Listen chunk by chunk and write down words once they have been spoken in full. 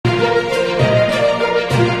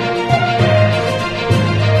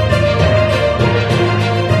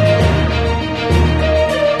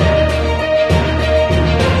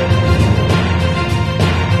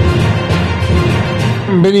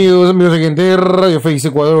Bienvenidos amigos de Radio Face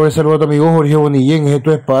Ecuador, saludo a tu amigo Jorge Bonillén, en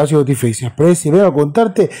tu espacio Noticias Rfe, y vengo a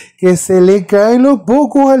contarte que se le caen los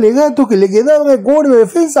pocos alegatos que le quedaron al Corte de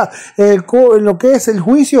Defensa en lo que es el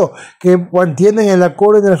juicio que mantienen en la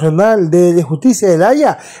Corte Nacional de Justicia de la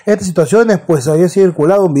Haya. Estas situaciones, pues había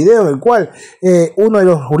circulado un video en el cual uno de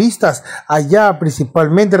los juristas allá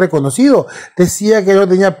principalmente reconocido decía que no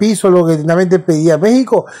tenía piso lo que finalmente pedía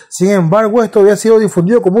México. Sin embargo, esto había sido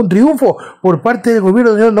difundido como un triunfo por parte del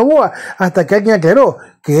gobierno del señor Noboa, hasta que alguien aclaró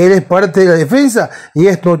que él es parte de la defensa y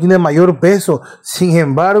esto no tiene mayor peso. Sin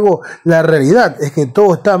embargo, la realidad es que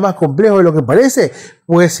todo está más complejo de lo que parece,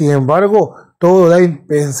 pues sin embargo todo da a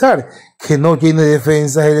pensar que no tiene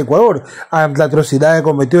defensa el Ecuador ante la atrocidad que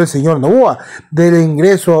cometió el señor Noboa del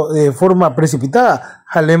ingreso de forma precipitada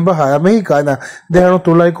a la embajada mexicana. Déjanos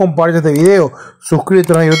tu like, comparte este video,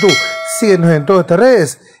 suscríbete a YouTube, síguenos en todas estas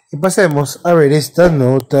redes y pasemos a ver esta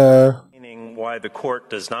nota. Why the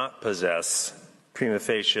court does not possess prima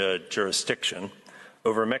facie jurisdiction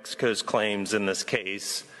over Mexico's claims in this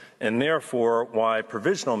case, and therefore why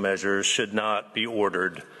provisional measures should not be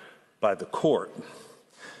ordered by the court.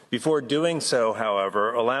 Before doing so,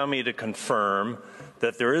 however, allow me to confirm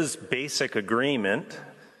that there is basic agreement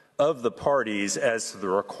of the parties as to the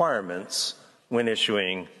requirements when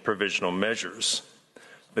issuing provisional measures.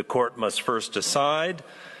 The court must first decide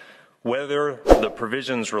whether the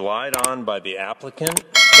provisions relied on by the applicant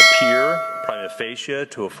appear prima facie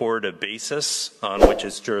to afford a basis on which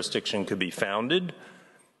its jurisdiction could be founded.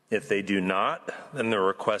 If they do not, then the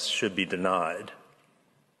request should be denied.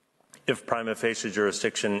 If prima facie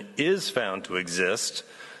jurisdiction is found to exist,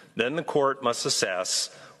 then the court must assess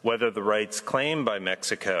whether the rights claimed by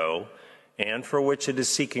Mexico and for which it is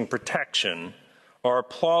seeking protection are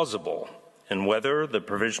plausible and whether the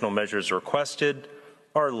provisional measures requested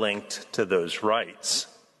are linked to those rights.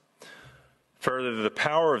 Further, the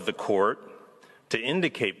power of the court to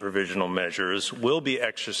indicate provisional measures will be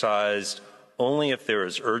exercised only if there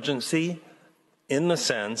is urgency, in the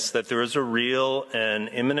sense that there is a real and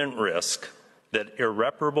imminent risk that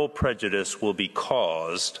irreparable prejudice will be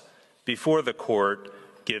caused before the court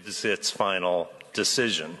gives its final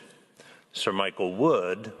decision. Sir Michael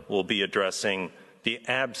Wood will be addressing the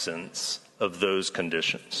absence of those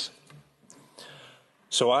conditions.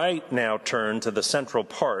 So I now turn to the central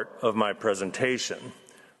part of my presentation,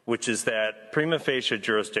 which is that prima facie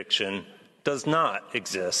jurisdiction does not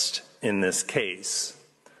exist in this case.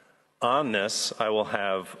 On this, I will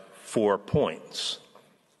have 4 points.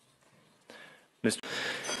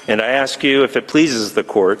 And I ask you, if it pleases the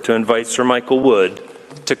court, to invite Sir Michael Wood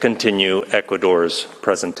to continue Ecuador's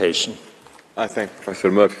presentation. I thank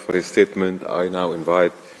Professor Murphy for his statement. I now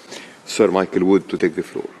invite Sir Michael Wood to take the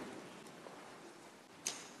floor.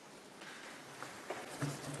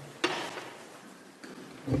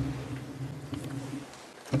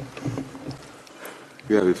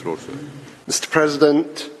 You have the floor, sir. Mr.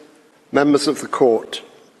 President, members of the court,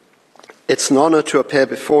 it's an honor to appear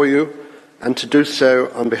before you and to do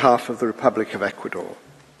so on behalf of the Republic of Ecuador.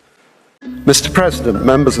 Mr. President,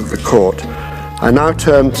 members of the court, I now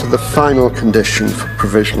turn to the final condition for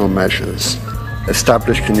provisional measures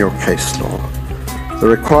established in your case law, the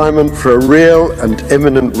requirement for a real and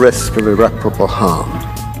imminent risk of irreparable harm.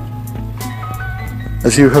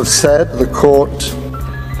 As you have said, the court,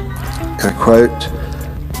 I quote,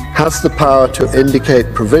 has the power to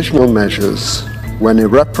indicate provisional measures when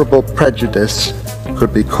irreparable prejudice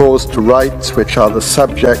could be caused to rights which are the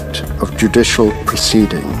subject of judicial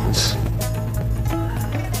proceedings.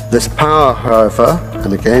 This power, however,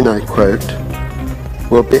 and again I quote,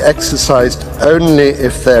 will be exercised only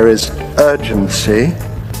if there is urgency,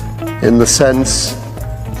 in the sense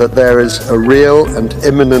that there is a real and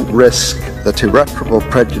imminent risk that irreparable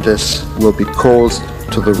prejudice will be caused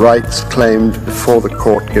to the rights claimed before the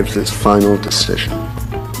court gives its final decision.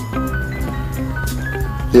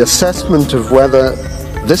 The assessment of whether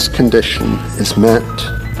this condition is met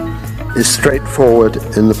is straightforward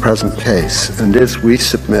in the present case and is, we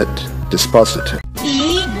submit, dispositive.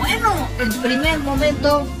 Y bueno, el primer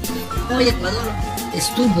momento, hoy Ecuador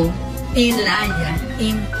estuvo en la Haya,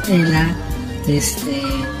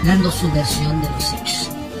 dando su versión de los hechos.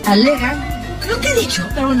 Alegan, creo que he dicho,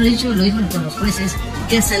 pero bueno, lo dijo con los jueces,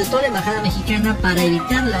 que asaltó la embajada mexicana para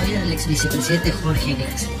evitar la huida del ex vicepresidente Jorge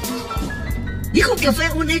Nixon. Dijo que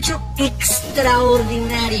fue un hecho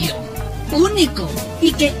extraordinario, único,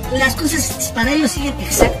 y que las cosas para ellos siguen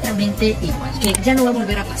exactamente igual, que ya no va a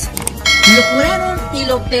volver a pasar. Lo juraron y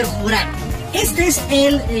lo perjuraron. Este es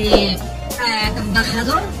el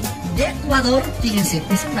embajador de Ecuador, fíjense,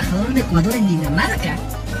 es embajador de Ecuador en Dinamarca.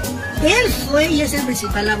 Él fue y es el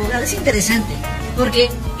principal abogado. Es interesante, Porque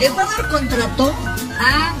Ecuador contrató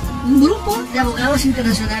a un grupo de abogados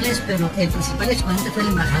internacionales, pero el principal exponente fue el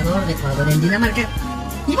embajador de Ecuador en Dinamarca.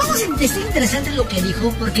 Y vamos a decir interesante lo que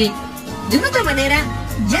dijo, porque de una otra manera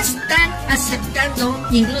ya están aceptando,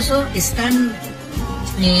 incluso están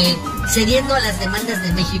cediendo a las demandas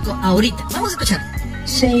de México ahorita. Vamos a escuchar.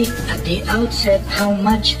 Say at the outset how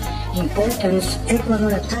much importance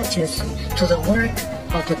Ecuador attaches to the work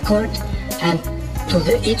of the court and to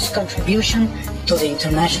its contribution to the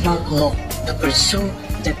international law to pursue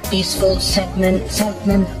the peaceful settlement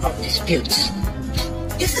of disputes.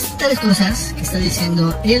 Estas tales cosas que está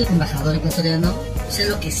diciendo el embajador ecuatoriano son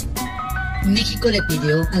lo que México le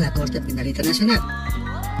pidió a la Corte Penal Internacional.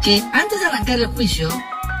 Que antes de arrancar el juicio,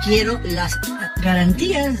 quiero las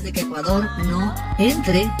garantías de que Ecuador no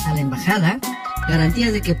entre a la embajada,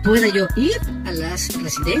 garantías de que pueda yo ir a las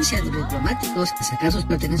residencias de los diplomáticos a sacar sus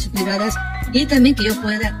pertenencias privadas y también que yo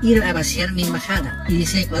pueda ir a vaciar mi embajada. Y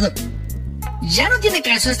dice Ecuador, ya no tiene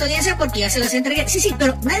caso esta audiencia porque ya se las entregué. Sí,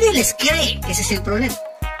 pero nadie les cree que ese es el problema.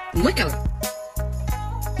 Muy cabrón.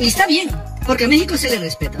 Y está bien, porque a México se le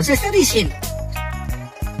respeta. O sea, está diciendo,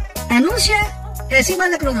 anuncia, encima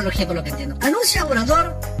de la cronología por lo que entiendo, anuncia a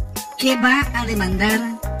Obrador que va a demandar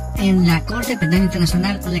en la Corte Penal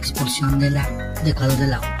Internacional la expulsión de Ecuador de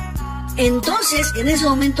la ONU. Entonces, en ese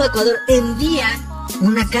momento Ecuador envía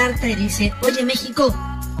una carta y dice, oye México,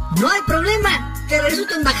 no hay problema, te regreso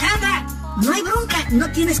tu embajada, no hay bronca,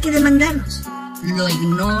 no tienes que demandarnos. Lo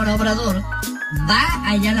ignora Obrador, va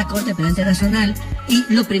allá a la Corte Penal Internacional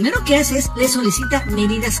y lo primero que hace es le solicita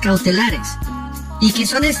medidas cautelares. ¿Y qué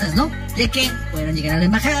son estas, no? De que puedan llegar a la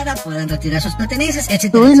embajada, puedan retirar sus pertenencias,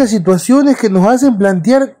 etc. Todas las situaciones que nos hacen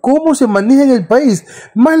plantear cómo se maneja en el país.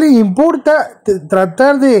 Más les importa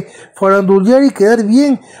tratar de farandulear y quedar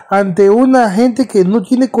bien ante una gente que no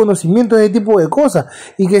tiene conocimiento de ese tipo de cosas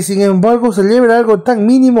y que sin embargo celebra algo tan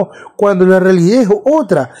mínimo cuando la realidad es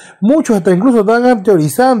otra. Muchos hasta incluso están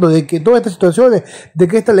teorizando de que todas estas situaciones, de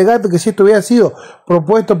que este alegato, que si esto hubiera sido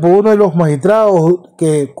propuesto por uno de los magistrados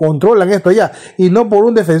que controlan esto allá y no por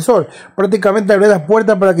un defensor, prácticamente abre las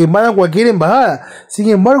puertas para que invadan cualquier embajada. Sin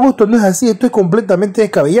embargo, esto no es así, esto es completamente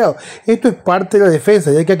descabellado. Esto es parte de la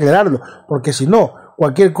defensa y hay que aclararlo, porque si no,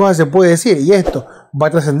 cualquier cosa se puede decir y esto va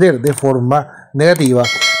a trascender de forma negativa.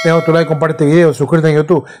 Deja tu like, comparte el video, suscríbete en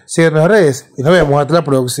YouTube, síguenos en las redes y nos vemos hasta la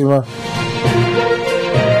próxima.